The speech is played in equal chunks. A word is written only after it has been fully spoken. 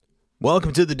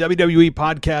Welcome to the WWE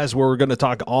podcast, where we're going to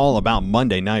talk all about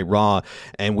Monday Night Raw,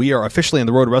 and we are officially on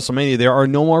the road to WrestleMania. There are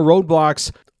no more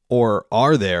roadblocks, or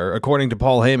are there? According to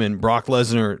Paul Heyman, Brock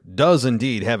Lesnar does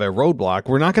indeed have a roadblock.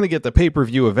 We're not going to get the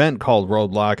pay-per-view event called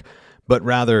Roadblock, but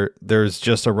rather there's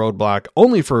just a roadblock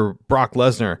only for Brock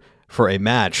Lesnar for a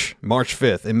match March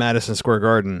 5th in Madison Square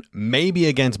Garden, maybe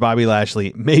against Bobby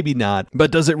Lashley, maybe not.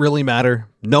 But does it really matter?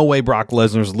 No way Brock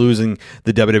Lesnar's losing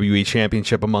the WWE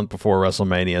Championship a month before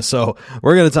WrestleMania. So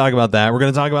we're going to talk about that. We're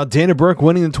going to talk about Dana Brooke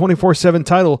winning the 24/7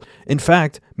 title. In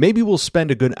fact, maybe we'll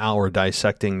spend a good hour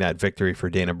dissecting that victory for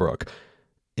Dana Brooke.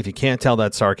 If you can't tell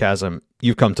that sarcasm,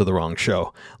 you've come to the wrong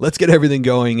show. Let's get everything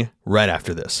going right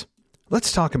after this.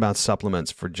 Let's talk about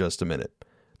supplements for just a minute.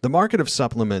 The market of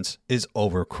supplements is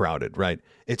overcrowded, right?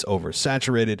 It's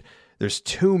oversaturated. There's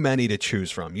too many to choose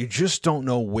from. You just don't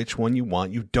know which one you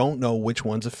want. You don't know which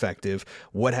one's effective,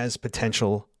 what has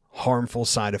potential harmful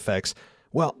side effects.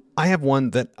 Well, I have one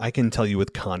that I can tell you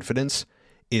with confidence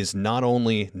is not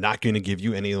only not going to give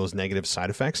you any of those negative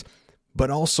side effects, but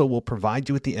also will provide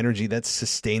you with the energy that's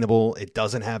sustainable. It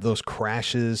doesn't have those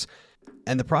crashes.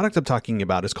 And the product I'm talking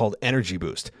about is called Energy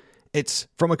Boost. It's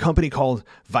from a company called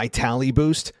Vitali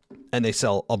Boost, and they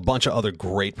sell a bunch of other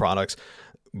great products.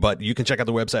 But you can check out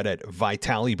the website at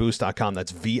vitaliboost.com.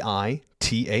 That's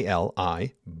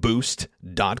VITALI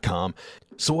boost.com.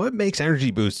 So what makes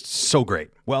Energy Boost so great?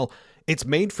 Well, it's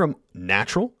made from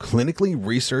natural, clinically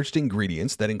researched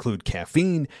ingredients that include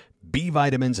caffeine, B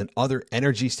vitamins, and other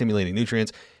energy-stimulating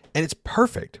nutrients. And it's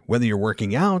perfect whether you're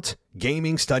working out,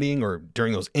 gaming, studying, or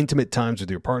during those intimate times with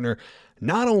your partner.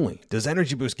 Not only does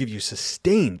Energy Boost give you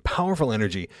sustained, powerful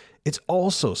energy, it's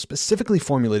also specifically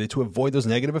formulated to avoid those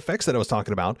negative effects that I was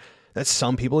talking about that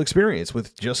some people experience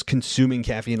with just consuming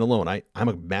caffeine alone. I'm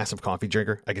a massive coffee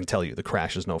drinker. I can tell you the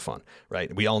crash is no fun,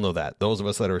 right? We all know that. Those of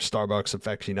us that are Starbucks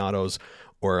aficionados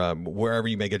or wherever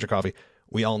you may get your coffee,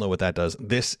 we all know what that does.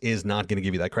 This is not going to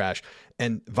give you that crash.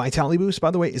 And Vitali Boost,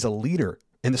 by the way, is a leader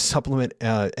in the supplement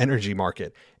energy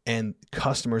market, and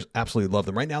customers absolutely love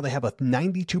them. Right now, they have a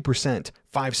 92%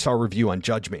 5-star review on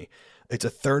Judge Me. It's a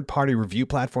third-party review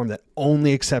platform that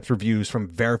only accepts reviews from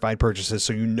verified purchases,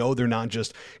 so you know they're not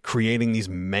just creating these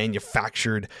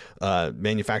manufactured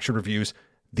reviews.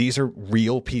 These are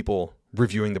real people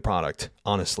reviewing the product,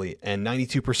 honestly, and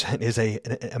 92% is an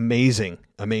amazing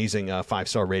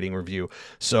 5-star rating review.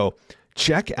 So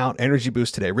check out Energy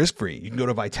Boost today, risk-free. You can go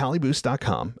to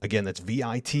vitaliboost.com. Again, that's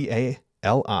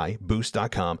VITALI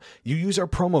boost.com. You use our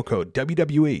promo code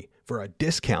WWE for a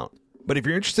discount. But if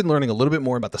you're interested in learning a little bit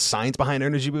more about the science behind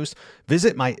Energy Boost,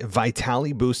 visit my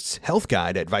Vitali Boost's health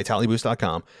guide at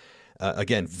vitaliboost.com.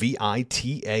 Again,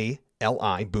 VITALI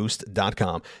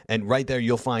boost.com. And right there,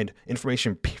 you'll find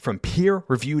information from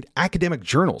peer-reviewed academic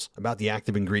journals about the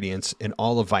active ingredients in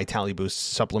all of Vitali Boost's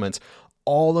supplements.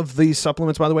 All of these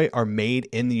supplements, by the way, are made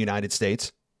in the United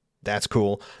States. That's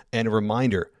cool. And a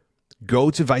reminder, go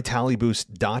to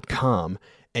vitaliboost.com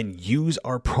and use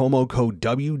our promo code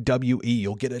WWE.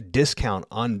 You'll get a discount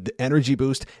on the Energy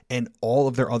Boost and all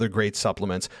of their other great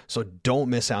supplements. So don't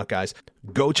miss out, guys.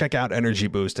 Go check out Energy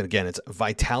Boost. And again, it's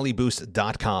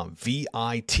vitaliboost.com,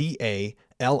 VITALI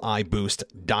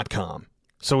boost.com.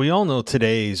 So we all know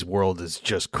today's world is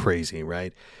just crazy,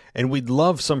 right? And we'd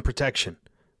love some protection.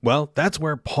 Well, that's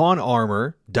where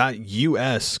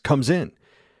pawnarmor.us comes in.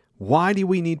 Why do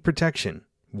we need protection?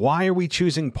 Why are we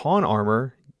choosing Pawn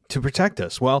Armor to protect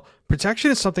us? Well, protection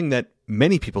is something that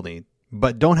many people need,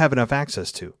 but don't have enough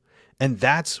access to. And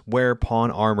that's where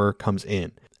Pawn Armor comes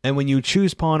in. And when you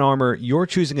choose Pawn Armor, you're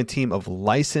choosing a team of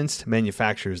licensed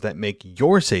manufacturers that make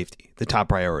your safety the top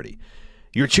priority.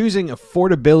 You're choosing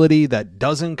affordability that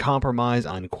doesn't compromise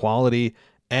on quality.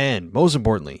 And most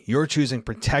importantly, you're choosing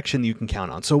protection you can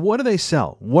count on. So what do they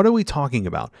sell? What are we talking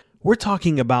about? We're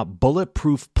talking about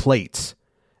bulletproof plates.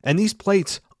 And these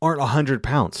plates aren't 100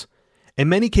 pounds. In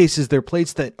many cases, they're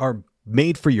plates that are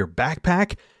made for your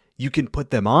backpack. You can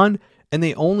put them on, and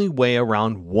they only weigh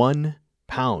around 1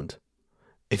 pound.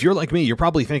 If you're like me, you're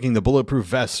probably thinking the bulletproof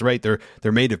vests, right? They're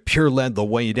made of pure lead. They'll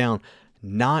weigh you down.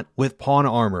 Not with Pawn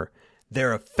Armor.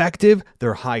 They're effective.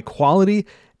 They're high quality.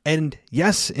 And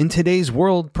yes, in today's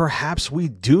world, perhaps we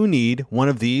do need one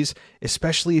of these,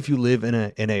 especially if you live in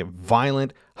a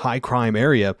violent, high crime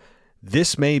area.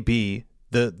 This may be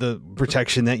the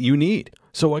protection that you need.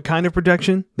 So what kind of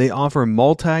protection? They offer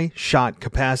multi-shot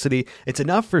capacity. It's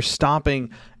enough for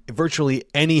stopping virtually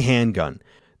any handgun.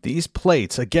 These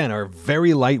plates, again, are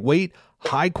very lightweight,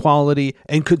 high quality,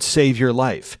 and could save your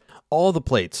life. All the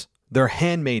plates, they're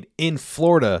handmade in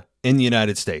Florida in the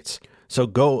United States. So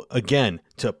go again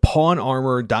to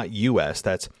pawnarmor.us.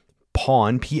 That's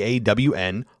pawn,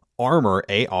 Pawn, Armor,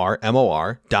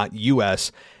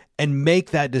 ARMOR.us, and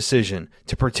make that decision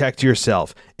to protect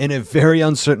yourself. In a very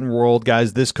uncertain world,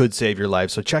 guys, this could save your life.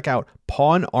 So check out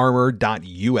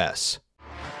pawnarmor.us.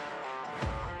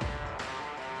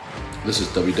 This is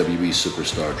WWE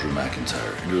superstar Drew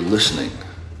McIntyre, and you're listening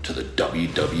to the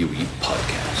WWE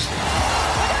Podcast.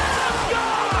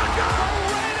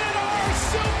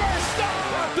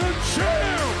 The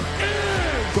champ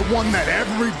is the one that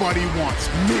everybody wants,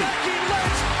 me. Becky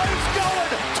Lynch is going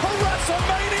to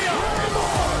WrestleMania.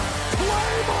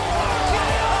 Claymore!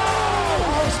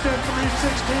 Austin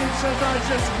 316 says I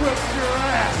just whipped your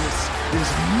ass. This is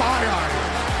my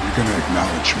iron. You're going to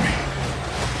acknowledge me.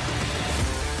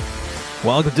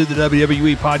 Welcome to the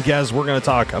WWE Podcast. We're going to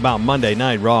talk about Monday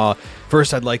Night Raw.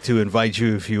 First, I'd like to invite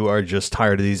you, if you are just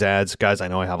tired of these ads, guys, I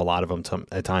know I have a lot of them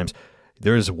at times.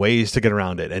 There's ways to get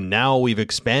around it. And now we've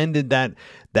expanded that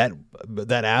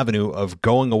avenue of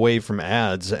going away from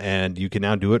ads, and you can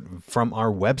now do it from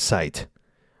our website.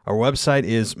 Our website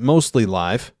is mostly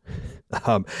live.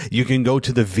 You can go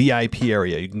to the VIP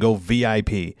area. You can go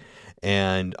VIP.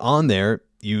 And on there,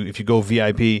 if you go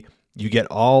VIP, you get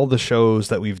all the shows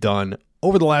that we've done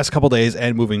over the last couple days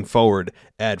and moving forward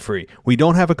ad-free. We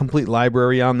don't have a complete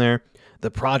library on there.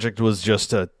 The project was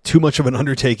just too much of an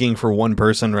undertaking for one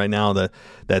person right now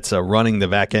that's running the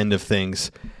back end of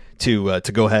things to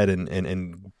go ahead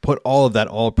and put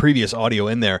all previous audio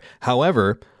in there.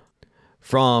 However,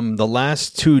 from the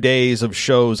last 2 days of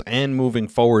shows and moving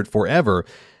forward forever,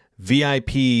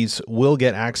 VIPs will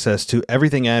get access to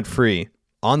everything ad-free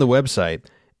on the website.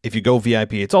 If you go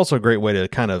VIP, it's also a great way to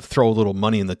kind of throw a little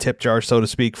money in the tip jar, so to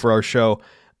speak, for our show.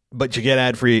 But you get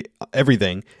ad-free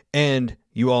everything, and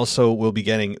you also will be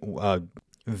getting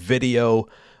video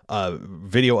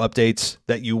updates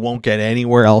that you won't get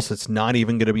anywhere else. It's not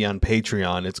even going to be on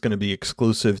Patreon. It's going to be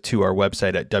exclusive to our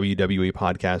website at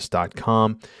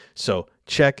wwepodcast.com. So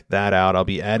check that out. I'll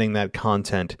be adding that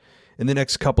content in the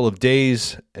next couple of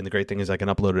days, and the great thing is I can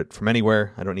upload it from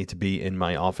anywhere. I don't need to be in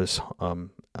my office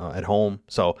at home,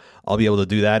 so I'll be able to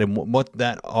do that. And what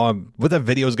that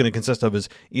video is going to consist of is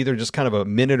either just kind of a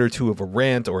minute or two of a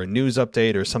rant or a news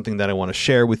update or something that I want to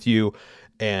share with you,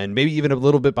 and maybe even a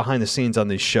little bit behind the scenes on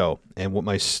this show and what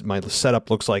my setup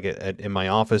looks like in my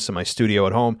office and my studio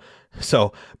at home.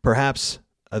 So perhaps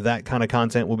that kind of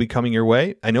content will be coming your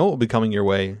way. I know it will be coming your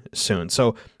way soon.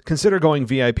 So consider going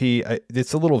VIP.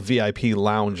 It's a little VIP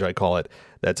lounge, I call it,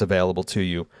 that's available to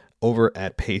you over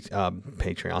at Patreon,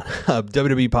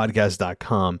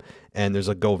 WWEpodcast.com, and there's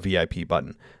a Go VIP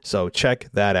button. So check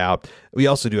that out. We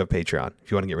also do have Patreon. If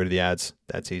you want to get rid of the ads,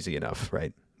 that's easy enough,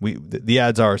 right? The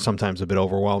ads are sometimes a bit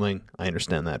overwhelming. I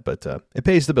understand that, but it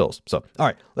pays the bills. So, all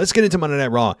right, let's get into Monday Night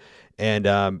Raw.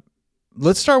 And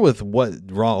let's start with what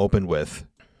Raw opened with.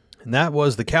 And that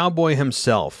was the Cowboy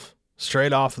himself,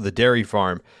 straight off of the dairy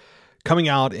farm, coming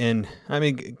out in,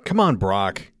 come on,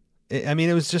 Brock.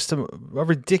 It was just a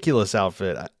ridiculous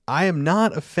outfit. I am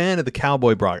not a fan of the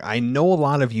Cowboy Brock. I know a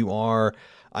lot of you are.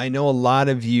 I know a lot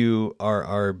of you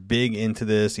are big into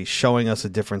this. He's showing us a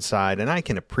different side, and I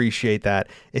can appreciate that.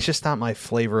 It's just not my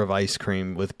flavor of ice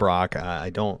cream with Brock. I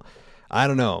don't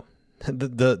know.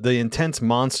 The intense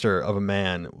monster of a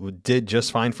man did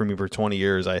just fine for me for 20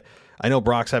 years. I know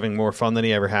Brock's having more fun than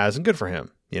he ever has, and good for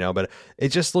him, but it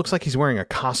just looks like he's wearing a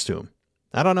costume.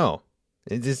 I don't know.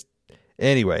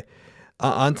 Anyway,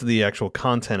 on to the actual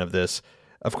content of this.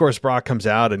 Of course, Brock comes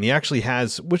out, and he actually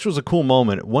has, which was a cool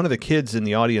moment, one of the kids in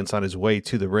the audience on his way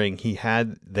to the ring, he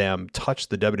had them touch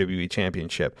the WWE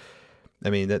Championship.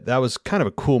 That was kind of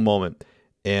a cool moment.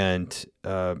 And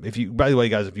by the way,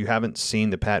 guys, if you haven't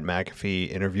seen the Pat McAfee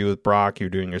interview with Brock, you're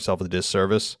doing yourself a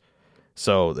disservice.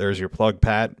 So there's your plug,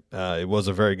 Pat. It was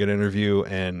a very good interview,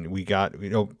 and we got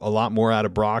a lot more out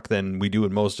of Brock than we do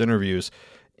in most interviews,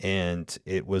 and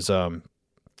it was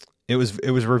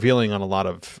revealing on a lot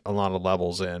of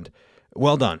levels, and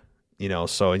well done.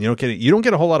 So and you don't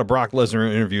get a whole lot of Brock Lesnar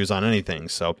interviews on anything.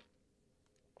 So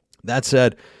that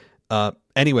said,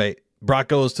 anyway, Brock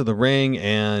goes to the ring,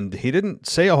 and he didn't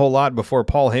say a whole lot before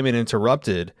Paul Heyman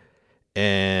interrupted,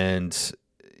 and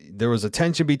there was a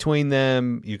tension between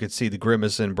them. You could see the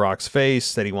grimace in Brock's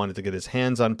face that he wanted to get his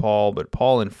hands on Paul, but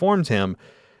Paul informed him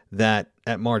that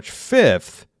at March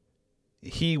 5th,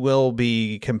 he will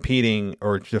be competing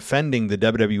or defending the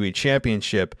WWE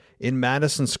Championship in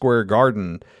Madison Square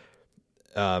Garden,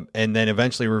 and then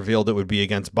eventually revealed it would be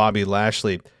against Bobby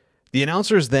Lashley. The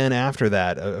announcers then, after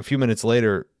that, a few minutes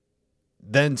later,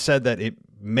 then said that it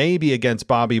may be against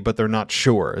Bobby, but they're not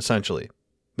sure, essentially,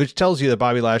 which tells you that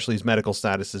Bobby Lashley's medical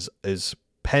status is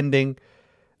pending.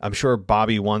 I'm sure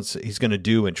Bobby he's going to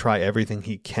do and try everything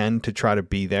he can to try to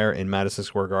be there in Madison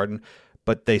Square Garden,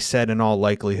 but they said in all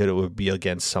likelihood it would be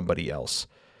against somebody else.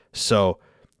 So,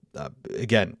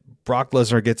 again, Brock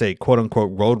Lesnar gets a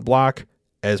quote-unquote roadblock,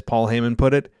 as Paul Heyman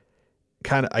put it,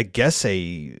 kind of, I guess,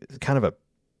 a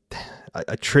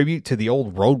tribute to the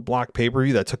old roadblock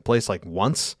pay-per-view that took place like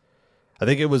once. I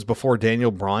think it was before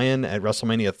Daniel Bryan at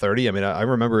WrestleMania 30. I mean, I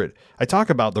remember it. I talk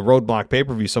about the roadblock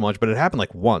pay-per-view so much, but it happened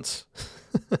like once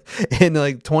in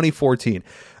like 2014.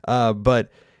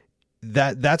 But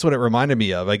that's what it reminded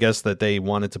me of. I guess that they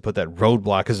wanted to put that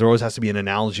roadblock because there always has to be an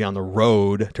analogy on the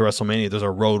road to WrestleMania. There's a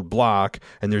roadblock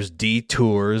and there's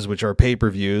detours, which are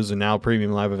pay-per-views and now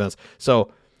premium live events.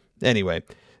 So anyway,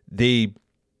 the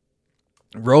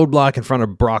roadblock in front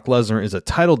of Brock Lesnar is a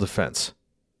title defense.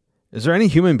 Is there any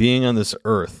human being on this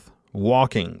earth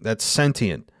walking that's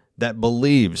sentient that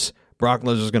believes Brock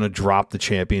Lesnar is going to drop the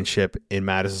championship in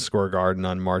Madison Square Garden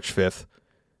on March 5th?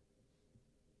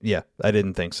 Yeah, I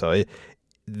didn't think so.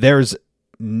 There's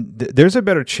a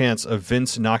better chance of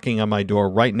Vince knocking on my door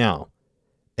right now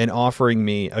and offering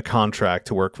me a contract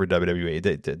to work for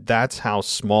WWE. That's how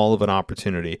small of an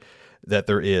opportunity that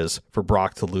there is for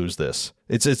Brock to lose this.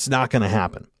 It's not going to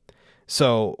happen.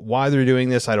 So why they're doing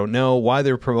this, I don't know. Why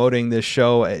they're promoting this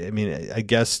show, I mean, I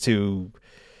guess to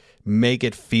make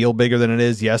it feel bigger than it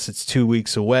is. Yes, it's 2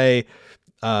 weeks away,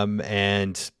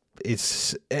 and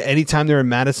it's anytime they're in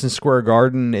Madison Square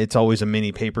Garden, it's always a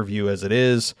mini pay-per-view as it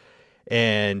is.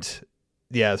 And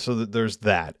yeah, so there's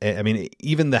that. I mean,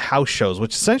 even the house shows,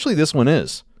 which essentially this one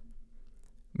is,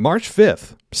 March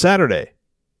 5th, Saturday,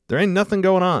 there ain't nothing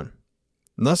going on.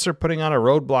 Unless they're putting on a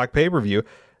roadblock pay-per-view,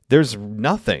 there's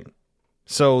nothing.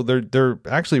 So they're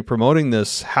actually promoting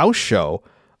this house show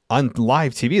on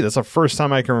live TV. That's the first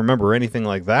time I can remember anything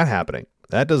like that happening.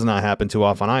 That does not happen too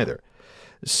often either.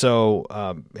 So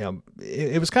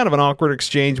it was kind of an awkward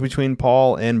exchange between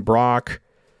Paul and Brock.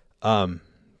 Brock's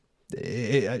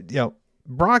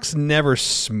never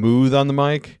smooth on the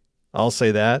mic. I'll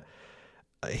say that.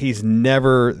 He's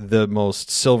never the most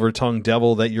silver-tongued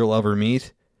devil that you'll ever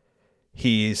meet.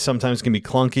 He sometimes can be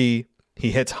clunky.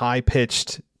 He hits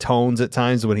high-pitched tones at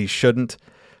times when he shouldn't.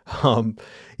 Again,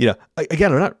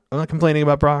 I'm not complaining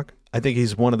about Brock. I think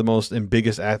he's one of the most and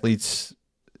biggest athletes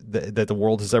that the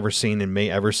world has ever seen and may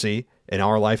ever see in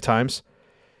our lifetimes.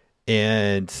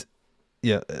 And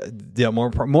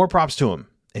more props to him.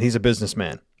 And he's a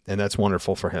businessman, and that's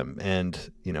wonderful for him.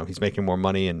 And he's making more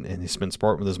money, and he's been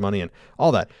smart with his money and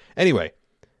all that. Anyway,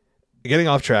 getting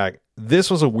off track. This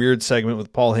was a weird segment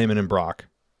with Paul Heyman and Brock.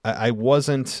 I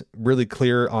wasn't really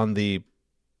clear on the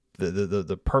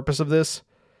purpose of this,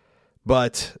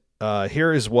 but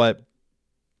here's what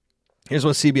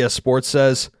CBS Sports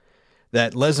says,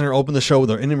 that Lesnar opened the show with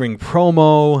an in-ring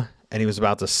promo, and he was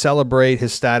about to celebrate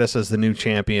his status as the new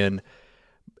champion,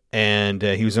 and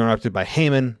he was interrupted by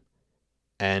Heyman,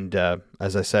 and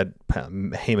as I said,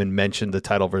 Heyman mentioned the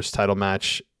title versus title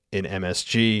match in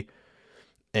MSG,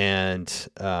 and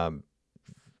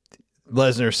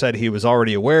Lesnar said he was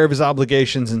already aware of his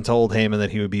obligations and told Heyman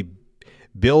that he would be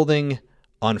building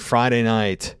on Friday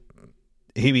night.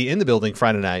 He'd be in the building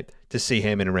Friday night to see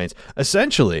Heyman and Reigns.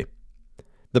 Essentially,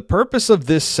 the purpose of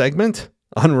this segment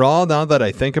on Raw, now that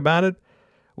I think about it,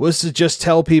 was to just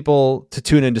tell people to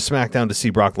tune into SmackDown to see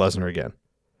Brock Lesnar again.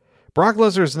 Brock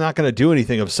Lesnar is not going to do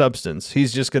anything of substance.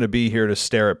 He's just going to be here to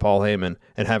stare at Paul Heyman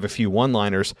and have a few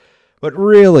one-liners. But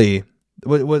really,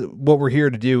 what we're here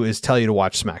to do is tell you to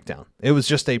watch SmackDown. It was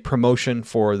just a promotion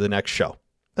for the next show.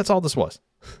 That's all this was.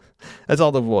 That's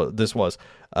all this was.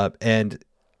 And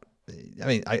I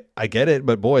mean, I get it,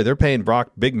 but boy, they're paying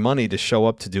Brock big money to show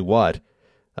up to do what?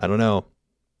 I don't know.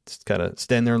 Just kind of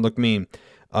stand there and look mean.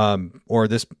 Or at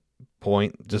this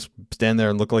point, just stand there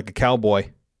and look like a cowboy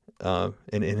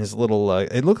in his little,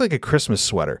 it looked like a Christmas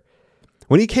sweater.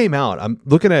 When he came out, I'm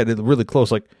looking at it really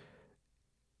close, like,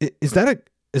 is that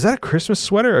a Christmas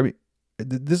sweater? I mean,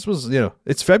 this was,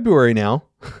 it's February now.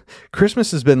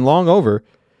 Christmas has been long over.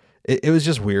 It was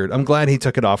just weird. I'm glad he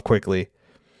took it off quickly.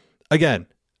 Again,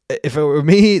 if it were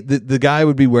me, the guy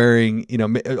would be wearing,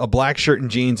 a black shirt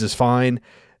and jeans is fine.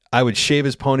 I would shave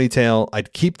his ponytail.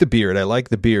 I'd keep the beard. I like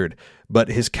the beard, but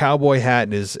his cowboy hat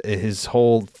and his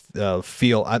whole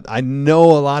feel. I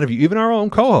know a lot of you, even our own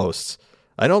co-hosts,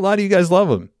 I know a lot of you guys love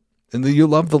him, and you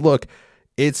love the look.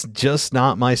 It's just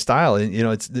not my style, and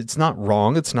it's not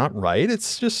wrong. It's not right.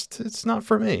 It's not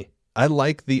for me. I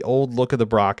like the old look of the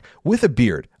Brock with a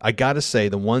beard. I gotta say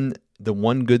the one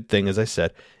good thing, as I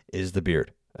said, is the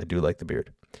beard. I do like the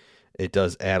beard. It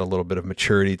does add a little bit of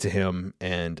maturity to him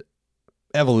and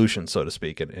evolution, so to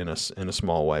speak, in a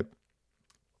small way.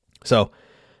 So,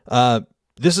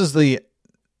 This is the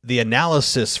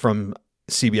analysis from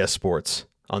CBS Sports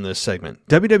on this segment.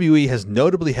 WWE has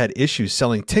notably had issues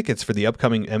selling tickets for the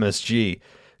upcoming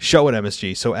show at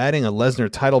MSG, so adding a Lesnar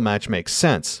title match makes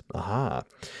sense. Aha.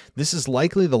 This is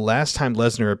likely the last time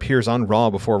Lesnar appears on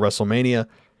Raw before WrestleMania.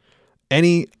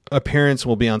 Any appearance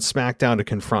will be on SmackDown to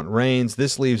confront Reigns.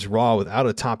 This leaves Raw without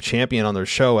a top champion on their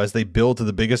show as they build to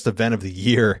the biggest event of the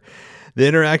year. The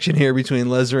interaction here between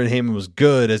Lesnar and Heyman was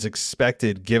good as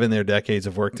expected given their decades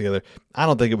of work together. I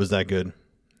don't think it was that good.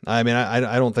 I mean,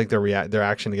 I don't think their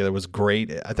action together was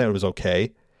great. I thought it was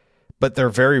okay. But they're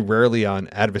very rarely on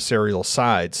adversarial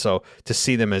sides, so to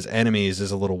see them as enemies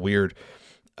is a little weird.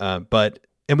 And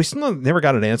we still never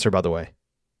got an answer, by the way.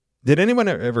 Did anyone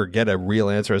ever get a real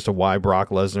answer as to why Brock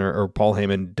Lesnar or Paul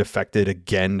Heyman defected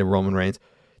again to Roman Reigns?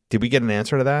 Did we get an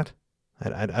answer to that?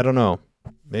 I don't know.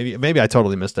 Maybe I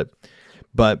totally missed it.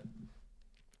 But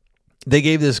they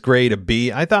gave this grade a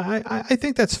B. I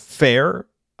think that's fair.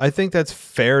 I think that's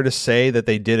fair to say that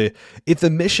they did it. If the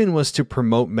mission was to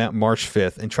promote March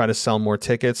 5th and try to sell more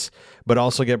tickets, but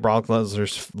also get Brock Lesnar's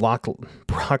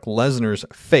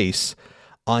face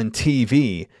on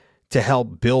TV to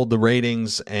help build the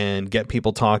ratings and get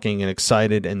people talking and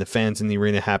excited and the fans in the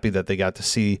arena happy that they got to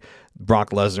see Brock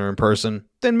Lesnar in person,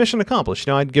 then mission accomplished.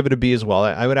 I'd give it a B as well.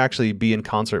 I would actually be in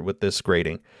concert with this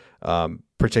grading,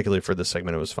 particularly for this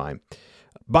segment. It was fine.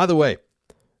 By the way,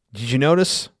 did you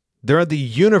notice? They're at the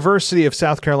University of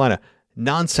South Carolina.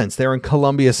 Nonsense. They're in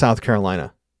Columbia, South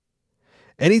Carolina.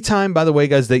 Anytime, by the way,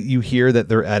 guys, that you hear that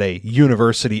they're at a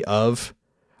university of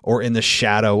or in the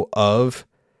shadow of,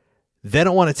 they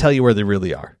don't want to tell you where they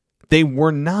really are. They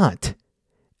were not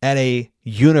at a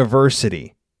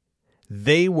university.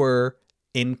 They were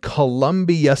in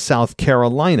Columbia, South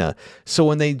Carolina. So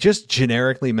when they just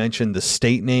generically mentioned the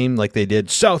state name like they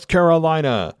did South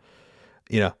Carolina,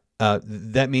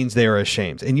 that means they are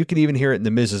ashamed. And you can even hear it in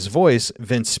The Miz's voice,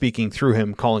 Vince speaking through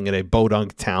him, calling it a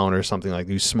bodunk town or something like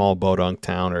this small bodunk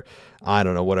town, or I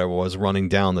don't know, whatever it was, running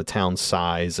down the town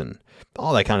size and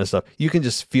all that kind of stuff. You can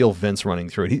just feel Vince running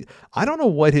through it. I don't know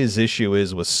what his issue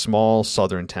is with small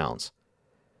southern towns,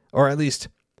 or at least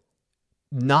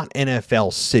not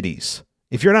NFL cities.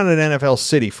 If you're not an NFL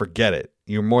city, forget it.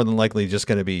 You're more than likely just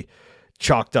going to be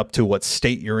chalked up to what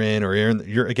state you're in, or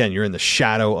you're in the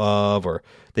shadow of, or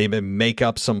they make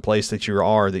up some place that you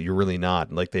are that you're really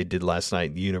not, like they did last night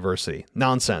at the university.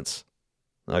 Nonsense.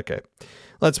 Okay,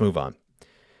 let's move on.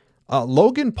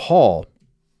 Logan Paul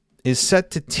is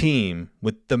set to team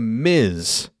with The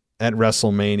Miz at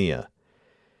WrestleMania.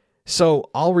 So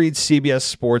I'll read CBS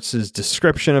Sports'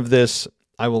 description of this.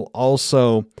 I will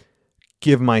also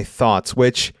give my thoughts,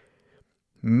 which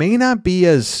may not be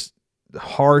as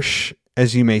harsh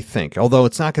as you may think, although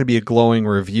it's not going to be a glowing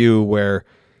review where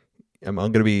I'm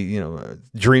going to be,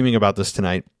 dreaming about this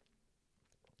tonight.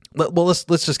 Well, let's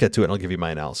just get to it and I'll give you my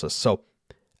analysis. So,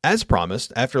 as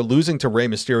promised, after losing to Rey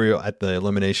Mysterio at the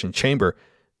Elimination Chamber,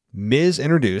 Miz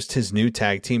introduced his new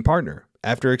tag team partner.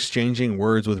 After exchanging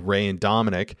words with Rey and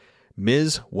Dominic,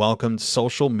 Miz welcomed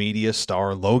social media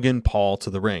star Logan Paul to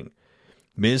the ring.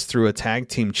 Miz threw down a tag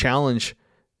team challenge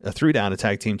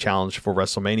for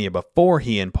WrestleMania before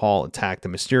he and Paul attacked the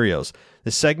Mysterios.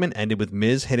 The segment ended with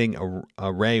Miz hitting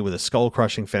a Rey with a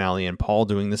skull-crushing finale and Paul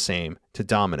doing the same to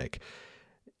Dominic.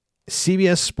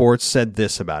 CBS Sports said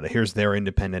this about it. Here's their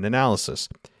independent analysis.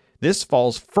 This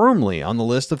falls firmly on the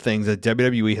list of things that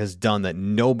WWE has done that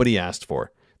nobody asked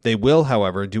for. They will,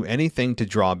 however, do anything to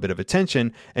draw a bit of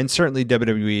attention, and certainly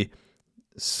WWE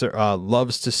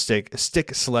loves to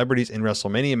stick celebrities in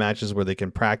WrestleMania matches where they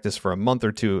can practice for a month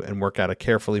or two and work out a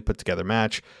carefully put together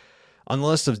match. On the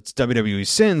list of WWE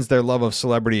sins, their love of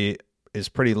celebrity is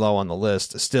pretty low on the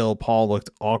list. Still, Paul looked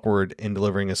awkward in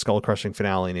delivering a skull-crushing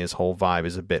finale, and his whole vibe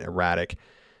is a bit erratic.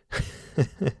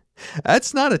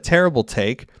 That's not a terrible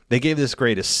take. They gave this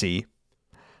grade a C.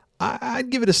 I'd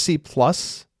give it a C+.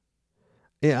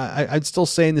 Yeah, I'd still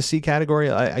say in the C category.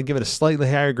 I'd give it a slightly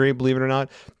higher grade, believe it or not.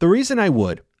 The reason I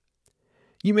would,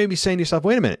 you may be saying to yourself,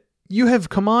 wait a minute, you have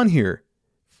come on here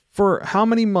for how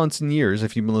many months and years,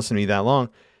 if you've been listening to me that long,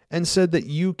 and said that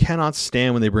you cannot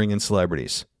stand when they bring in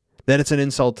celebrities, that it's an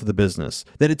insult to the business,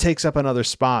 that it takes up another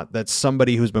spot that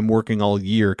somebody who's been working all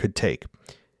year could take.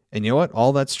 And you know what?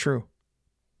 All that's true.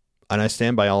 And I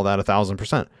stand by all that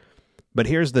 1,000%. But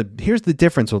here's the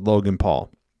difference with Logan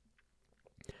Paul.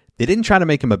 They didn't try to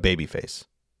make him a babyface.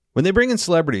 When they bring in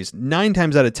celebrities, 9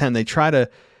 times out of 10, they try to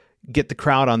get the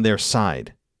crowd on their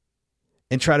side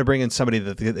and try to bring in somebody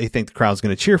that they think the crowd's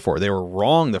going to cheer for. They were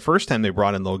wrong the first time they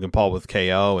brought in Logan Paul with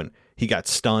KO and he got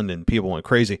stunned and people went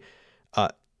crazy.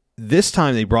 This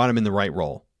time they brought him in the right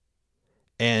role.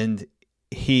 And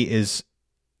he is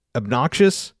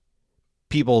obnoxious.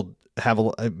 People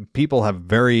have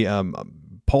very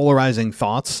polarizing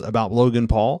thoughts about Logan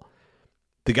Paul.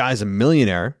 The guy's a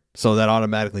millionaire, so that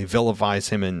automatically vilifies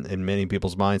him in many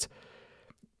people's minds.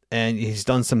 And he's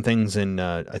done some things in,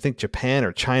 I think, Japan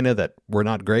or China that were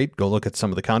not great. Go look at some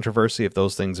of the controversy if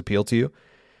those things appeal to you.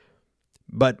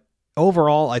 But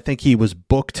overall, I think he was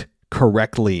booked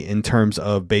correctly in terms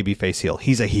of babyface heel.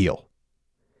 He's a heel.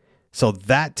 So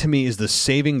that, to me, is the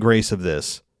saving grace of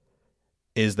this,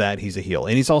 is that he's a heel.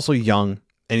 And he's also young,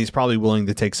 and he's probably willing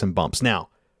to take some bumps. Now,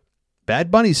 Bad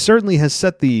Bunny certainly has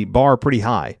set the bar pretty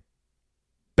high.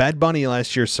 Bad Bunny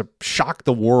last year shocked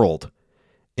the world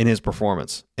in his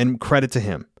performance, and credit to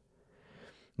him.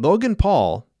 Logan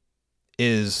Paul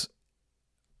is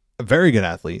a very good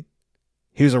athlete.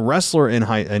 He was a wrestler in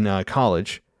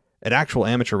college, an actual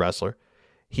amateur wrestler.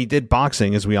 He did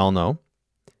boxing, as we all know,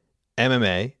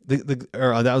 MMA.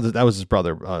 That was his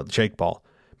brother, Jake Paul.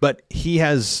 But he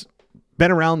has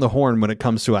been around the horn when it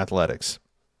comes to athletics.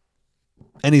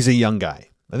 And he's a young guy.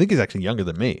 I think he's actually younger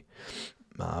than me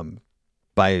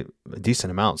by a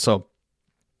decent amount. So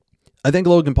I think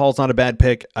Logan Paul's not a bad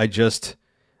pick. I just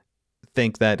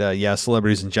think that,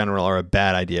 celebrities in general are a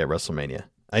bad idea at WrestleMania.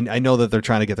 I know that they're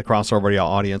trying to get the crossover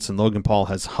audience, and Logan Paul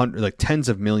has tens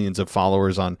of millions of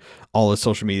followers on all his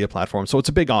social media platforms, so it's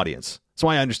a big audience. So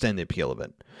I understand the appeal of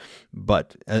it.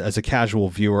 But as a casual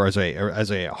viewer, as a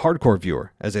hardcore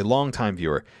viewer, as a longtime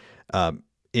viewer,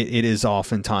 it is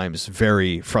oftentimes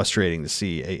very frustrating to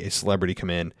see a celebrity come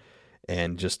in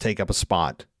and just take up a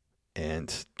spot.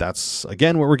 And that's,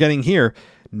 again, what we're getting here,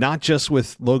 not just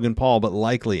with Logan Paul, but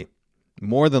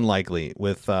more than likely,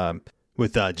 with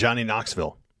Johnny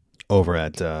Knoxville over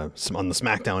at on the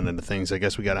SmackDown end of things. I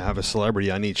guess we got to have a celebrity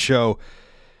on each show.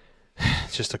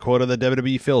 It's just a quota that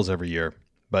WWE fills every year.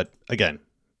 But again,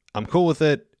 I'm cool with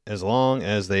it as long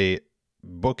as they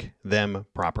book them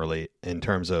properly in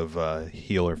terms of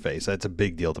heel or face. That's a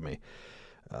big deal to me.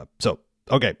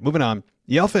 Okay, moving on.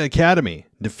 The Alpha Academy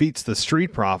defeats the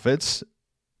Street Profits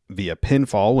via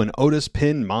pinfall when Otis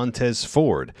pinned Montez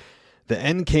Ford. The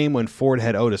end came when Ford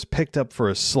had Otis picked up for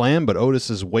a slam, but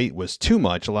Otis's weight was too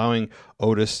much, allowing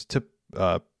Otis to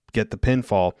get the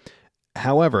pinfall.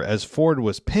 However, as Ford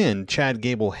was pinned, Chad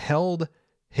Gable held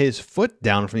his foot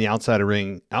down from the outside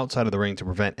of the ring to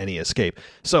prevent any escape.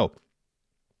 So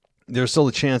there's still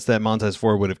a chance that Montez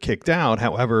Ford would have kicked out.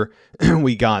 However,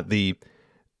 we got the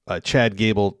Chad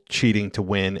Gable cheating to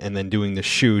win, and then doing the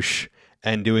shoosh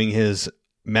and doing his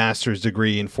master's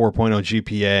degree in 4.0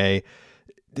 GPA.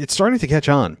 It's starting to catch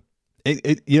on.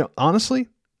 Honestly,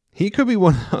 he could be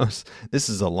one of those. This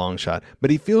is a long shot, but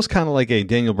he feels kind of like a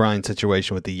Daniel Bryan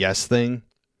situation with the yes thing.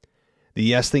 The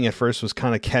yes thing at first was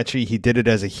kind of catchy. He did it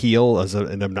as a heel, as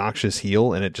an obnoxious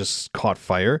heel, and it just caught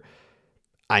fire.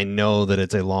 I know that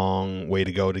it's a long way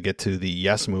to go to get to the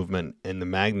yes movement and the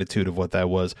magnitude of what that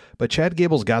was, but Chad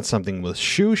Gable's got something with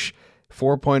Shoosh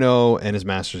 4.0 and his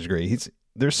master's degree.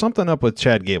 There's something up with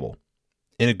Chad Gable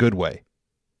in a good way.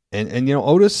 And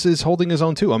Otis is holding his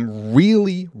own too. I'm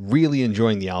really, really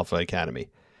enjoying the Alpha Academy.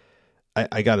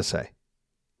 I got to say,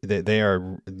 they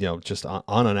are, just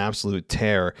on an absolute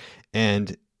tear.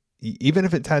 And even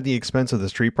if it's at the expense of the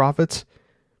Street Profits,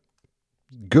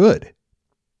 good.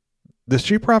 The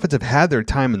Street Profits have had their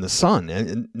time in the sun,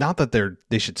 and not that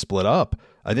they should split up.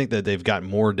 I think that they've got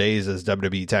more days as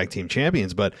WWE Tag Team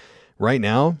Champions, but right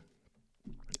now,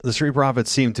 the Street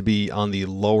Profits seem to be on the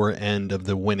lower end of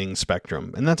the winning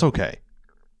spectrum, and that's okay.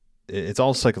 It's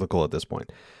all cyclical at this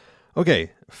point.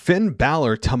 Okay, Finn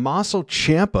Balor, Tommaso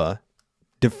Ciampa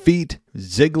defeat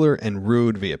Ziggler and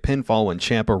Rude via pinfall when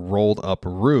Ciampa rolled up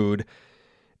Rude,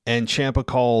 and Ciampa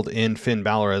called in Finn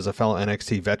Balor as a fellow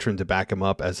NXT veteran to back him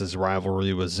up as his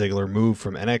rivalry with Ziggler moved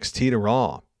from NXT to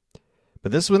Raw.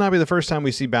 But this would not be the first time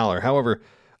we see Balor. However,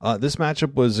 this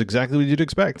matchup was exactly what you'd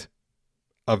expect.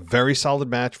 A very solid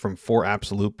match from four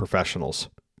absolute professionals.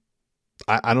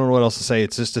 I don't know what else to say.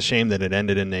 It's just a shame that it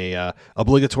ended in a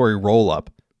obligatory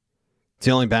roll-up. It's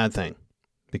the only bad thing,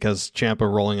 because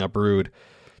Ciampa rolling up Rude.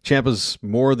 Ciampa's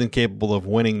more than capable of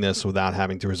winning this without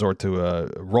having to resort to a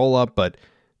roll-up, but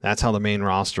that's how the main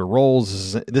roster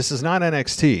rolls. This is not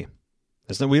NXT.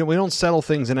 We don't settle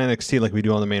things in NXT like we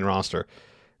do on the main roster.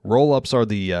 Roll-ups are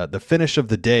the finish of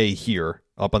the day here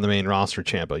up on the main roster,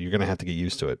 Ciampa. You're going to have to get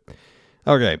used to it.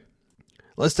 Okay,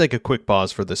 let's take a quick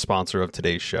pause for the sponsor of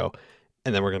today's show,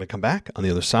 and then we're going to come back on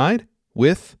the other side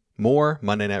with more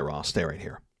Monday Night Raw. Stay right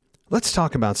here. Let's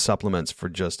talk about supplements for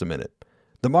just a minute.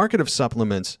 The market of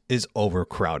supplements is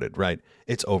overcrowded, right?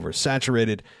 It's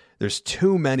oversaturated. There's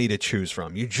too many to choose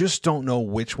from. You just don't know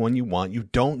which one you want. You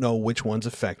don't know which one's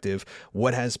effective,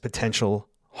 what has potential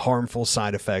harmful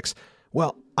side effects?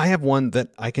 Well, I have one that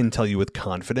I can tell you with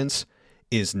confidence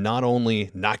is not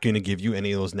only not going to give you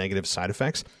any of those negative side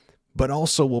effects, but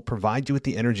also will provide you with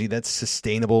the energy that's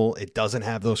sustainable. It doesn't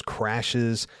have those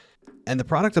crashes. And the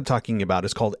product I'm talking about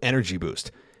is called Energy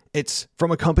Boost. It's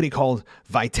from a company called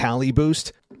Vitali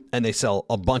Boost, and they sell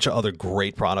a bunch of other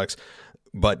great products.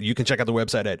 But you can check out the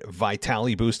website at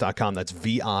vitaliboost.com. That's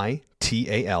VITALI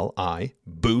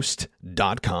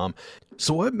boost.com.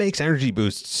 So what makes Energy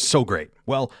Boost so great?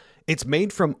 Well, it's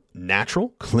made from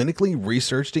natural, clinically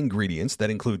researched ingredients that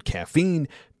include caffeine,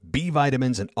 B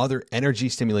vitamins, and other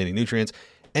energy-stimulating nutrients.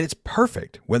 And it's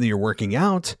perfect whether you're working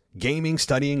out, gaming,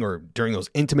 studying, or during those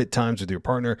intimate times with your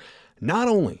partner. Not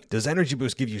only does Energy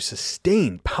Boost give you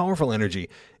sustained, powerful energy,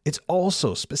 it's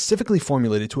also specifically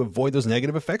formulated to avoid those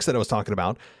negative effects that I was talking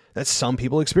about that some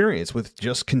people experience with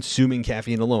just consuming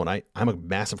caffeine alone. I'm a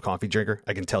massive coffee drinker.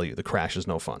 I can tell you the crash is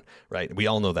no fun, right? We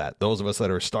all know that. Those of us that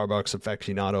are Starbucks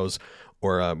aficionados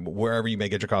or wherever you may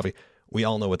get your coffee, we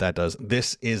all know what that does.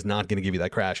 This is not going to give you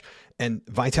that crash. And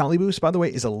Vitali Boost, by the way,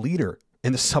 is a leader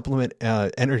in the supplement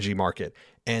energy market,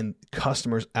 and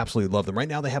customers absolutely love them. Right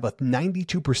now, they have a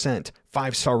 92%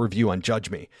 5-star review on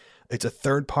Judge Me. It's a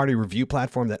third-party review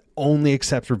platform that only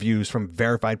accepts reviews from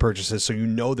verified purchases, so you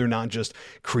know they're not just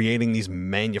creating these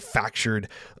manufactured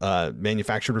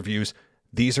reviews.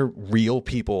 These are real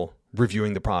people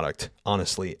reviewing the product,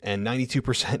 honestly, and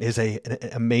 92% is an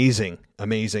amazing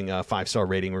 5-star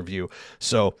rating review.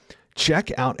 So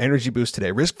check out Energy Boost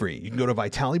today, risk-free. You can go to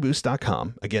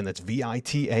vitaliboost.com. Again, that's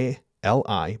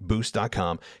VITALI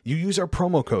boost.com. You use our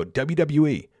promo code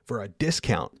WWE for a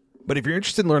discount. But if you're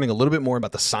interested in learning a little bit more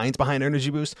about the science behind Energy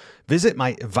Boost, visit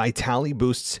my Vitali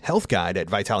Boost's health guide at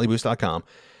vitaliboost.com.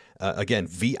 Again,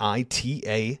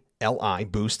 VITALI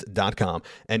boost.com.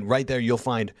 And right there, you'll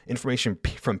find information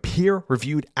from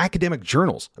peer-reviewed academic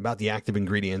journals about the active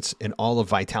ingredients in all of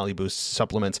Vitali Boost's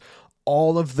supplements.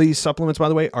 All of these supplements, by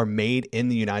the way, are made in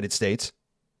the United States.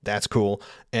 That's cool.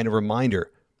 And a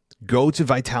reminder, go to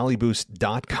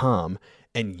vitaliboost.com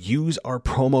and use our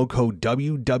promo code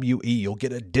WWE. You'll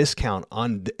get a discount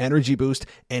on the Energy Boost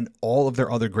and all of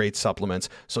their other great supplements.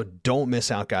 So don't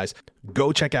miss out, guys.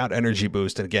 Go check out Energy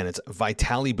Boost. And again, it's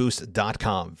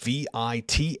vitaliboost.com,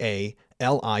 VITALI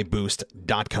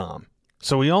boost.com.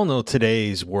 So we all know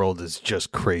today's world is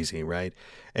just crazy, right?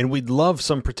 And we'd love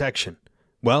some protection.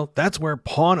 Well, that's where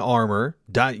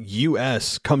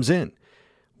pawnarmor.us comes in.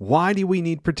 Why do we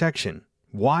need protection?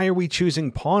 Why are we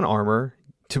choosing Pawn Armor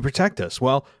to protect us?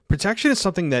 Well, protection is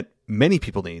something that many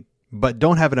people need, but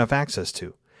don't have enough access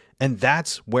to. And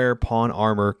that's where Pawn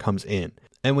Armor comes in.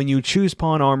 And when you choose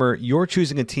Pawn Armor, you're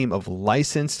choosing a team of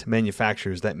licensed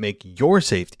manufacturers that make your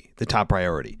safety the top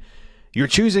priority. You're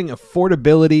choosing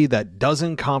affordability that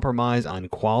doesn't compromise on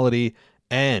quality.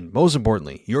 And most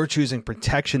importantly, you're choosing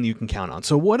protection you can count on.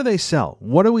 So what do they sell?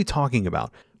 What are we talking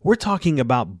about? We're talking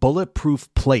about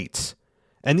bulletproof plates.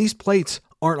 And these plates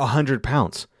aren't 100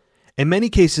 pounds. In many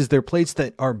cases, they're plates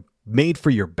that are made for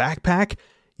your backpack.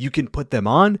 You can put them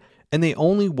on, and they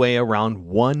only weigh around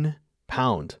 1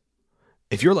 pound.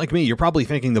 If you're like me, you're probably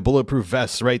thinking the bulletproof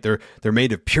vests, right? They're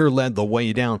made of pure lead. They'll weigh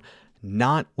you down.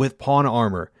 Not with Pawn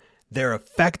Armor. They're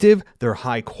effective. They're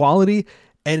high quality.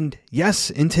 And yes,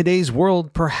 in today's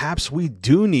world, perhaps we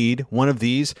do need one of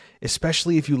these,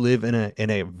 especially if you live in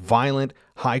a violent,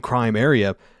 high crime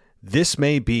area. This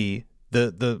may be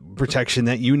the protection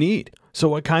that you need. So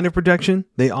what kind of protection?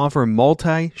 They offer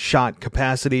multi-shot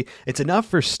capacity. It's enough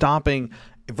for stopping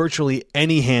virtually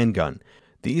any handgun.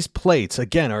 These plates,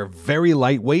 again, are very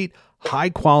lightweight, high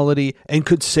quality, and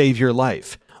could save your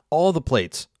life. All the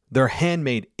plates, they're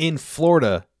handmade in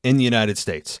Florida in the United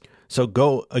States. So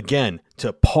go again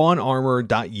to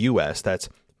pawnarmor.us. That's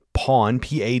pawn,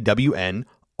 P-A-W-N,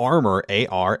 armor,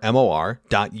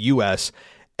 A-R-M-O-R.us.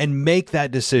 And make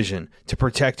that decision to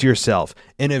protect yourself.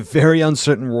 In a very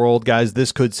uncertain world, guys,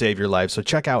 this could save your life. So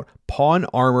check out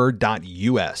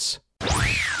pawnarmor.us.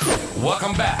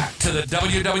 Welcome back to the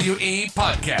WWE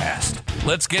Podcast.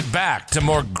 Let's get back to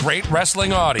more great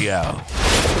wrestling audio.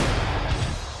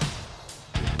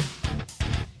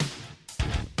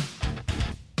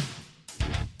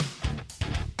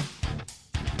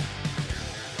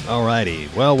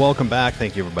 Alrighty. Well, welcome back.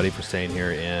 Thank you, everybody, for staying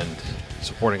here and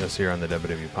supporting us here on the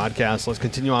WWE Podcast. Let's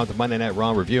continue on with the Monday Night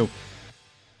Raw review.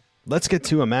 Let's get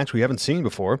to a match we haven't seen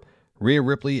before. Rhea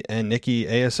Ripley and Nikki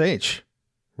A.S.H.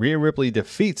 Rhea Ripley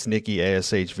defeats Nikki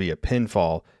A.S.H. via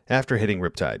pinfall after hitting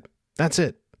Riptide. That's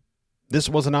it. This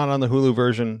was not on the Hulu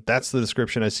version. That's the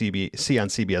description I see on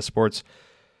CBS Sports.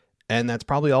 And that's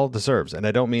probably all it deserves. And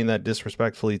I don't mean that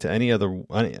disrespectfully to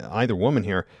either woman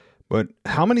here. But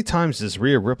how many times does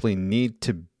Rhea Ripley need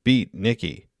to beat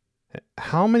Nikki?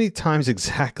 How many times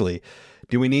exactly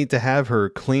do we need to have her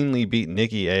cleanly beat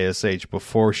Nikki ASH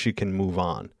before she can move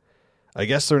on? I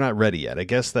guess they're not ready yet. I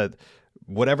guess that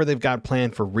whatever they've got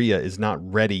planned for Rhea is not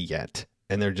ready yet.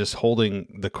 And they're just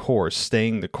holding the course,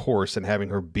 staying the course, and having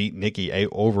her beat Nikki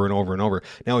over and over and over.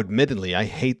 Now, admittedly, I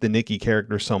hate the Nikki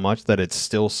character so much that it's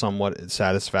still somewhat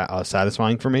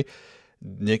satisfying for me.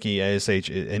 Nikki ASH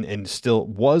and still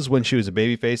was when she was a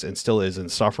babyface and still is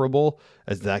insufferable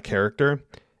as that character.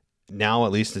 Now,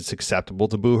 at least it's acceptable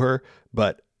to boo her.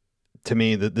 But to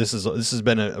me, this has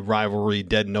been a rivalry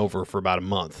dead and over for about a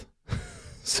month.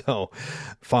 So,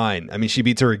 fine. I mean, she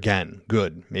beats her again.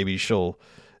 Good. Maybe she'll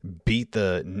beat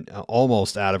the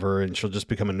almost out of her and she'll just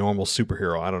become a normal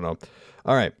superhero. I don't know.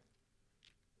 All right.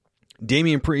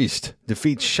 Damian Priest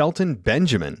defeats Shelton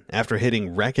Benjamin after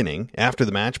hitting Reckoning. After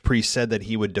the match, Priest said that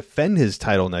he would defend his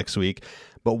title next week,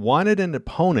 but wanted an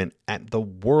opponent at the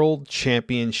World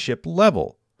Championship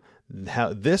level.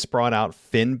 This brought out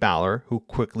Finn Balor, who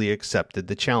quickly accepted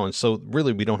the challenge. So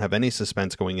really, we don't have any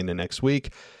suspense going into next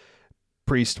week.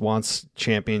 Priest wants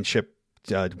championship,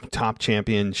 top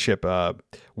championship,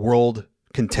 world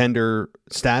contender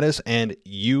status, and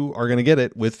you are going to get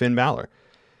it with Finn Balor.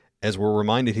 As we're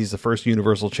reminded, he's the first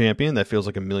Universal Champion. That feels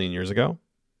like a million years ago.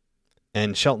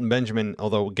 And Shelton Benjamin,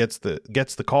 although gets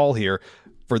the call here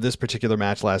for this particular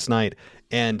match last night.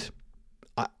 And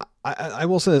I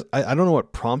will say this, I don't know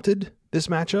what prompted this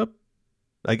matchup.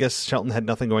 I guess Shelton had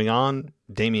nothing going on.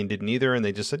 Damian didn't either. And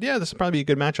they just said, yeah, this is probably a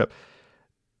good matchup.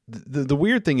 The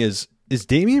weird thing is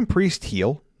Damian Priest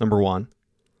heel, number one?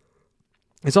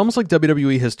 It's almost like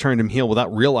WWE has turned him heel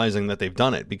without realizing that they've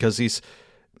done it, because he's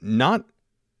not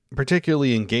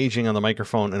particularly engaging on the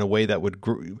microphone in a way that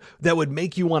would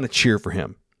make you want to cheer for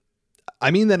him.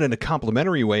 I mean that in a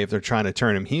complimentary way if they're trying to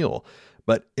turn him heel,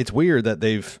 but it's weird that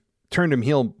they've turned him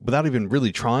heel without even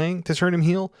really trying to turn him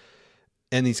heel.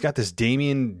 And he's got this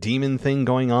Damian demon thing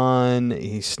going on.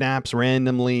 He snaps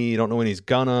randomly. You don't know when he's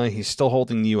gonna. He's still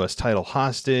holding the U.S. title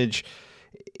hostage.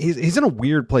 He's in a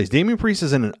weird place. Damian Priest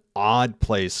is in an odd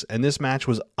place, and this match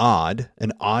was odd,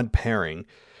 an odd pairing.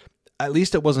 At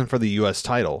least it wasn't for the U.S.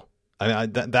 title. I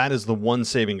mean, that is the one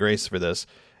saving grace for this,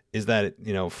 is that,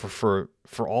 you know, for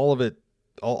all of it,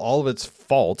 all of its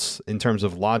faults in terms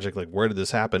of logic, like where did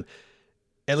this happen?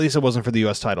 At least it wasn't for the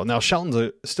U.S. title. Now,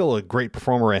 Shelton's still a great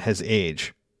performer at his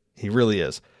age. He really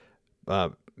is.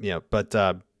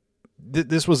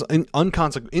 This was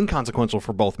inconsequential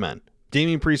for both men.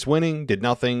 Damian Priest winning did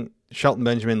nothing. Shelton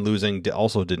Benjamin losing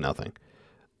also did nothing.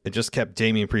 It just kept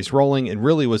Damian Priest rolling and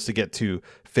really was to get to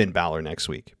Finn Balor next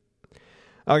week.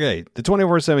 Okay, the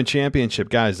 24/7 Championship,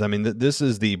 guys. I mean, this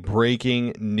is the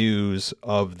breaking news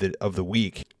of the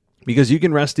week, because you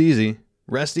can rest easy.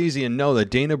 Rest easy and know that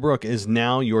Dana Brooke is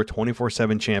now your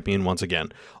 24/7 champion once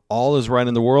again. All is right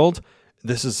in the world.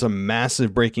 This is some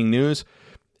massive breaking news.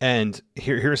 And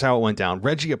here's how it went down.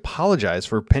 Reggie apologized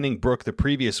for pinning Brooke the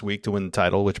previous week to win the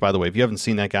title, which, by the way, if you haven't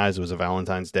seen that, guys, it was a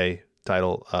Valentine's Day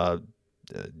title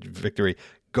victory.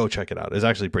 Go check it out. It's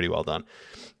actually pretty well done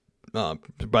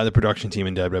by the production team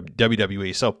in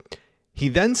WWE. So he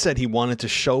then said he wanted to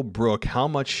show Brooke how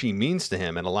much she means to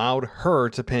him and allowed her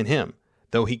to pin him,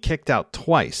 though he kicked out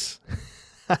twice.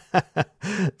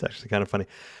 It's actually kind of funny.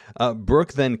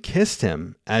 Brooke then kissed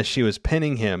him as she was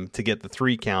pinning him to get the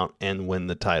 3 count and win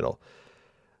the title.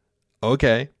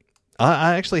 Okay.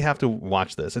 I actually have to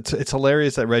watch this. It's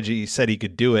hilarious that Reggie said he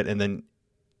could do it and then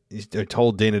he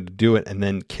told Dana to do it and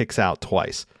then kicks out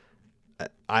twice.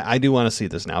 I do want to see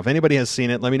this now. If anybody has seen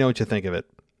it, let me know what you think of it.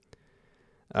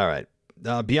 All right.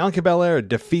 Bianca Belair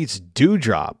defeats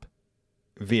Doudrop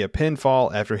via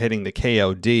pinfall after hitting the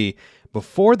KOD.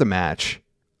 Before the match,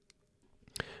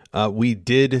 we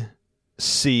did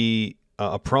see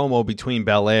a promo between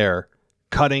Belair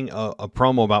cutting a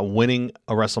promo about winning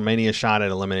a WrestleMania shot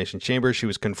at Elimination Chamber. She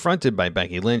was confronted by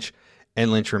Becky Lynch,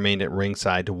 and Lynch remained at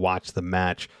ringside to watch the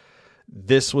match.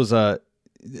 This is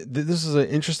an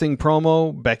interesting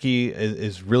promo. Becky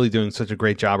is really doing such a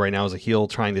great job right now as a heel,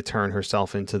 trying to turn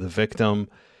herself into the victim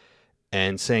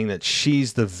and saying that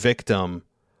she's the victim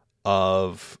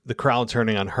of the crowd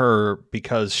turning on her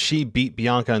because she beat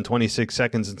Bianca in 26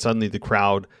 seconds and suddenly the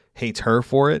crowd hates her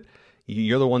for it.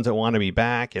 You're the ones that want to be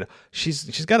back. And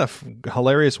she's got a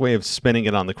hilarious way of spinning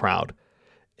it on the crowd.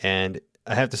 And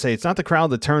I have to say, it's not the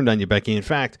crowd that turned on you, Becky. In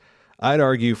fact, I'd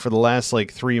argue for the last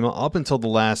 3 months, up until the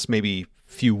last maybe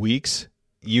few weeks,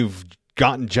 you've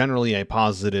gotten generally a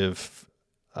positive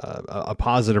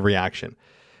reaction.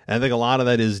 And I think a lot of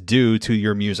that is due to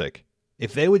your music.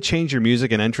 If they would change your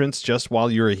music and entrance just while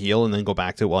you're a heel and then go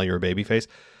back to it while you're a babyface,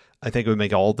 I think it would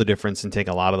make all the difference and take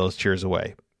a lot of those cheers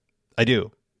away. I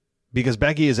do. Because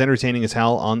Becky is entertaining as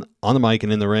hell on the mic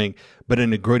and in the ring, but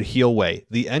in a good heel way.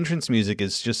 The entrance music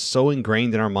is just so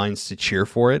ingrained in our minds to cheer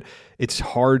for it. It's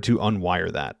hard to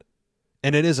unwire that.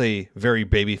 And it is a very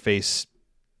babyface,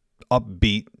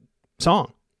 upbeat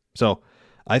song. So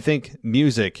I think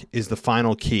music is the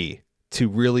final key to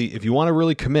really, if you want to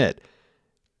really commit,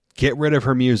 get rid of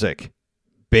her music.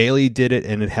 Bayley did it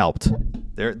and it helped.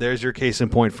 There's your case in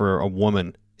point for a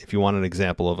woman. If you want an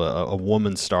example of a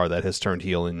woman star that has turned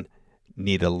heel and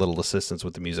need a little assistance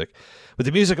with the music. But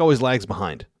the music always lags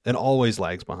behind. It always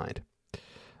lags behind.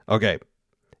 Okay.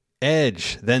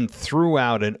 Edge then threw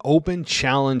out an open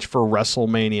challenge for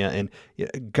WrestleMania.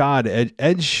 And God,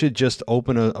 Edge should just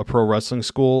open a pro wrestling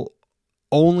school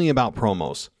only about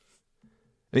promos.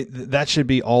 I mean, that should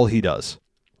be all he does.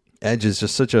 Edge is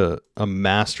just such a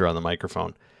master on the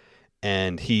microphone.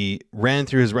 And he ran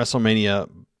through his WrestleMania,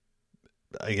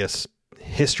 I guess,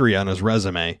 history on his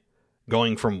resume,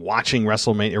 going from watching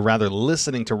WrestleMania, or rather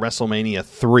listening to WrestleMania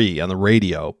 3 on the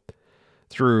radio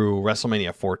through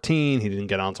WrestleMania 14. He didn't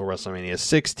get on until WrestleMania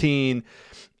 16,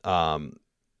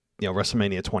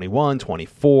 WrestleMania 21,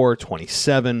 24,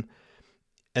 27,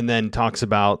 and then talks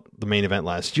about the main event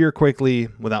last year quickly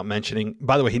without mentioning,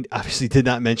 by the way, he obviously did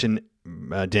not mention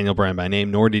Daniel Bryan by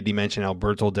name, nor did he mention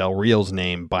Alberto Del Rio's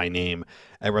name by name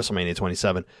at WrestleMania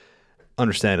 27,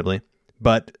 understandably.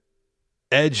 But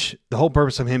Edge, the whole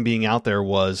purpose of him being out there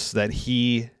was that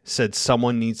he said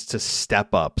someone needs to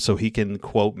step up so he can,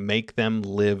 quote, make them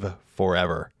live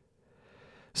forever.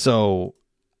 So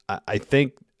I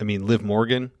think, Liv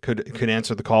Morgan could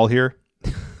answer the call here.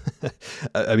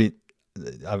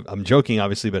 I'm joking,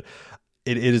 obviously, but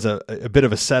it is a bit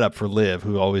of a setup for Liv,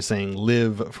 who always saying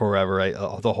live forever, right?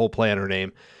 The whole play on her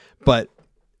name. But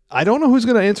I don't know who's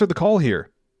going to answer the call here.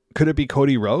 Could it be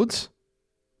Cody Rhodes?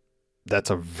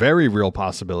 That's a very real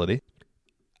possibility.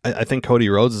 I think Cody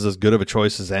Rhodes is as good of a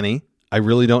choice as any. I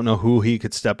really don't know who he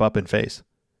could step up and face.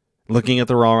 Looking at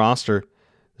the Raw roster,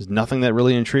 there's nothing that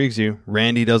really intrigues you.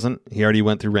 Randy doesn't. He already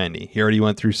went through Randy. He already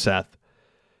went through Seth.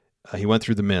 He went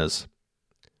through The Miz.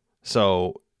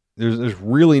 So there's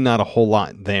really not a whole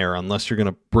lot there unless you're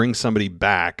going to bring somebody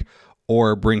back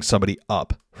or bring somebody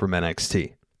up from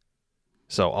NXT.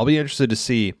 So I'll be interested to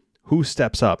see who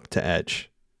steps up to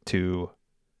Edge to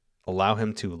allow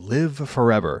him to live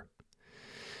forever.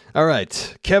 All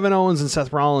right. Kevin Owens and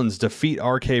Seth Rollins defeat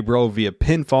RK Bro via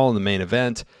pinfall in the main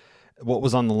event. What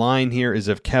was on the line here is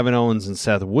if Kevin Owens and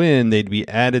Seth win, they'd be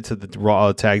added to the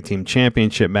Raw Tag Team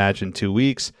Championship match in 2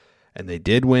 weeks, and they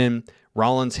did win.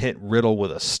 Rollins hit Riddle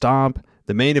with a stomp.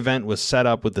 The main event was set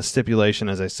up with the stipulation,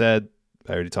 as I said.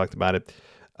 I already talked about it.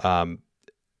 And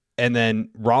then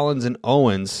Rollins and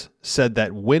Owens said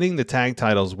that winning the tag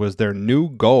titles was their new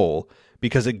goal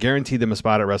because it guaranteed them a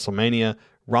spot at WrestleMania.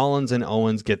 Rollins and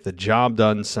Owens get the job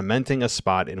done, cementing a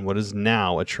spot in what is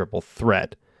now a triple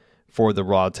threat for the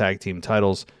Raw Tag Team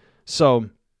titles. So,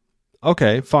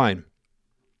 okay, fine.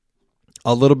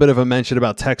 A little bit of a mention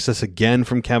about Texas again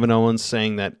from Kevin Owens,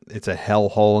 saying that it's a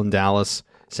hellhole in Dallas,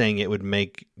 saying it would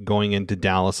make going into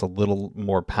Dallas a little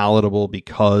more palatable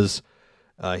because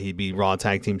he'd be Raw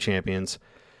Tag Team champions.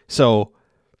 So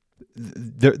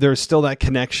there's still that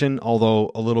connection,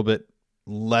 although a little bit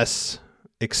less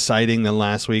exciting than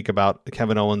last week about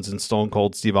Kevin Owens and Stone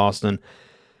Cold Steve Austin.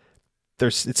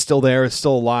 It's still there, it's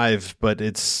still alive, but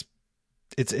it's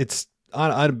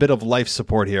on a bit of life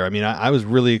support here. I was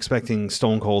really expecting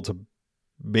Stone Cold to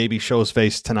maybe show his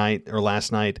face tonight or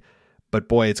last night, but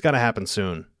boy, it's got to happen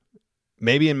soon.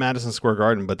 Maybe in Madison Square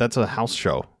Garden, but that's a house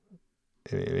show.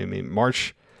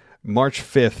 March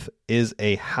 5th is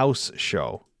a house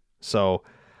show, so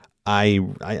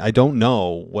I don't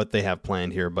know what they have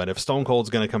planned here, but if Stone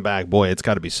Cold's going to come back, boy, it's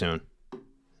got to be soon.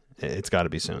 It's got to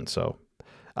be soon. So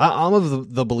I'm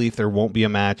of the belief there won't be a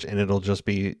match, and it'll just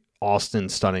be Austin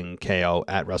stunning KO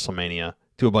at WrestleMania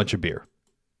to a bunch of beer.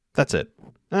 That's it.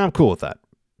 And I'm cool with that.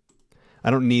 I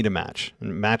don't need a match.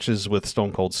 Matches with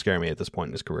Stone Cold scare me at this point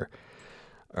in his career.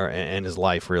 And his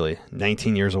life, really.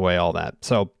 19 years away, all that.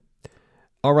 So,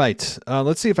 all right.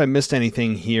 Let's see if I missed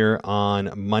anything here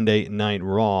on Monday Night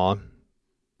Raw.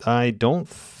 I don't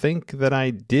think that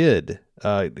I did.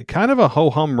 Kind of a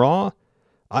ho-hum Raw.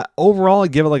 Overall,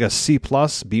 I'd give it like a C+,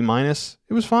 B-. It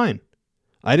was fine.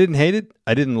 I didn't hate it.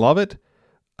 I didn't love it.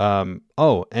 And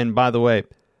by the way,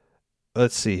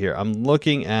 let's see here. I'm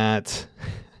looking at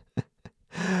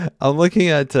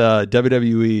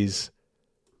WWE's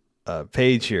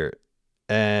page here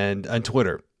and on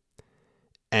Twitter.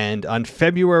 And on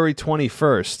February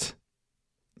 21st,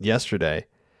 yesterday,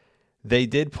 they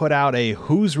did put out a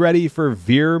Who's Ready for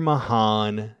Veer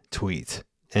Mahaan tweet,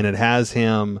 and it has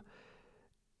him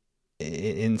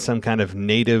in some kind of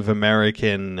Native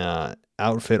American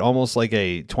outfit, almost like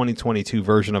a 2022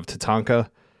 version of Tatanka.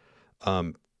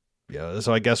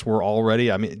 So I guess we're all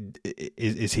ready. I mean,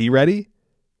 is he ready?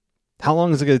 How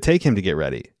long is it going to take him to get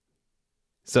ready?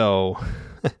 So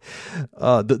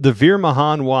the Veer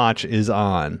Mahan watch is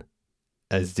on,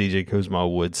 as DJ Kuzma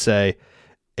would say.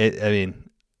 It's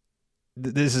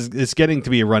getting to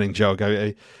be a running joke.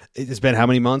 It's been how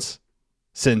many months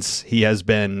since he has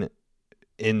been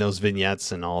in those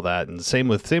vignettes and all that, and same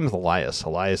with Elias.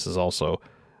 Elias is also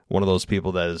one of those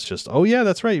people that is just, oh yeah,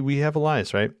 that's right, we have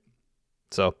Elias, right?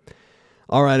 So,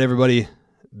 all right, everybody,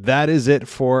 that is it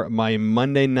for my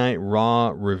Monday Night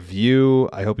Raw review.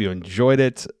 I hope you enjoyed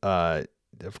it.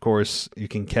 Of course, you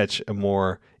can catch a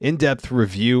more in-depth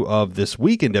review of this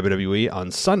week in WWE on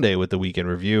Sunday with the Weekend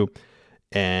Review.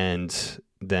 And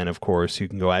then, of course, you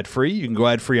can go ad-free. You can go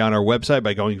ad-free on our website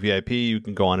by going VIP. You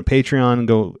can go on a Patreon and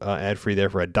go ad-free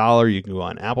there for $1. You can go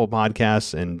on Apple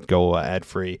Podcasts and go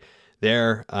ad-free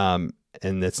there. And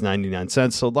that's 99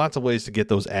 cents. So lots of ways to get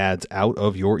those ads out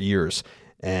of your ears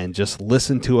and just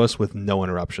listen to us with no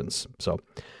interruptions. So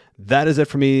that is it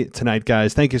for me tonight,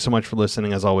 guys. Thank you so much for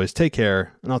listening. As always, take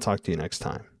care, and I'll talk to you next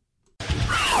time.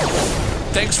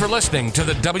 Thanks for listening to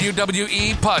the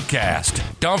WWE Podcast.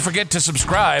 Don't forget to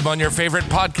subscribe on your favorite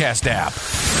podcast app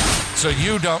so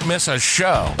you don't miss a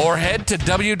show, or head to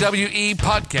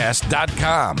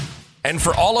WWEpodcast.com. And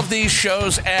for all of these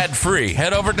shows ad-free,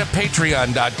 head over to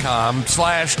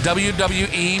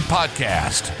patreon.com/WWE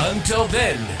Podcast. Until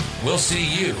then, we'll see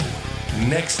you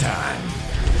next time.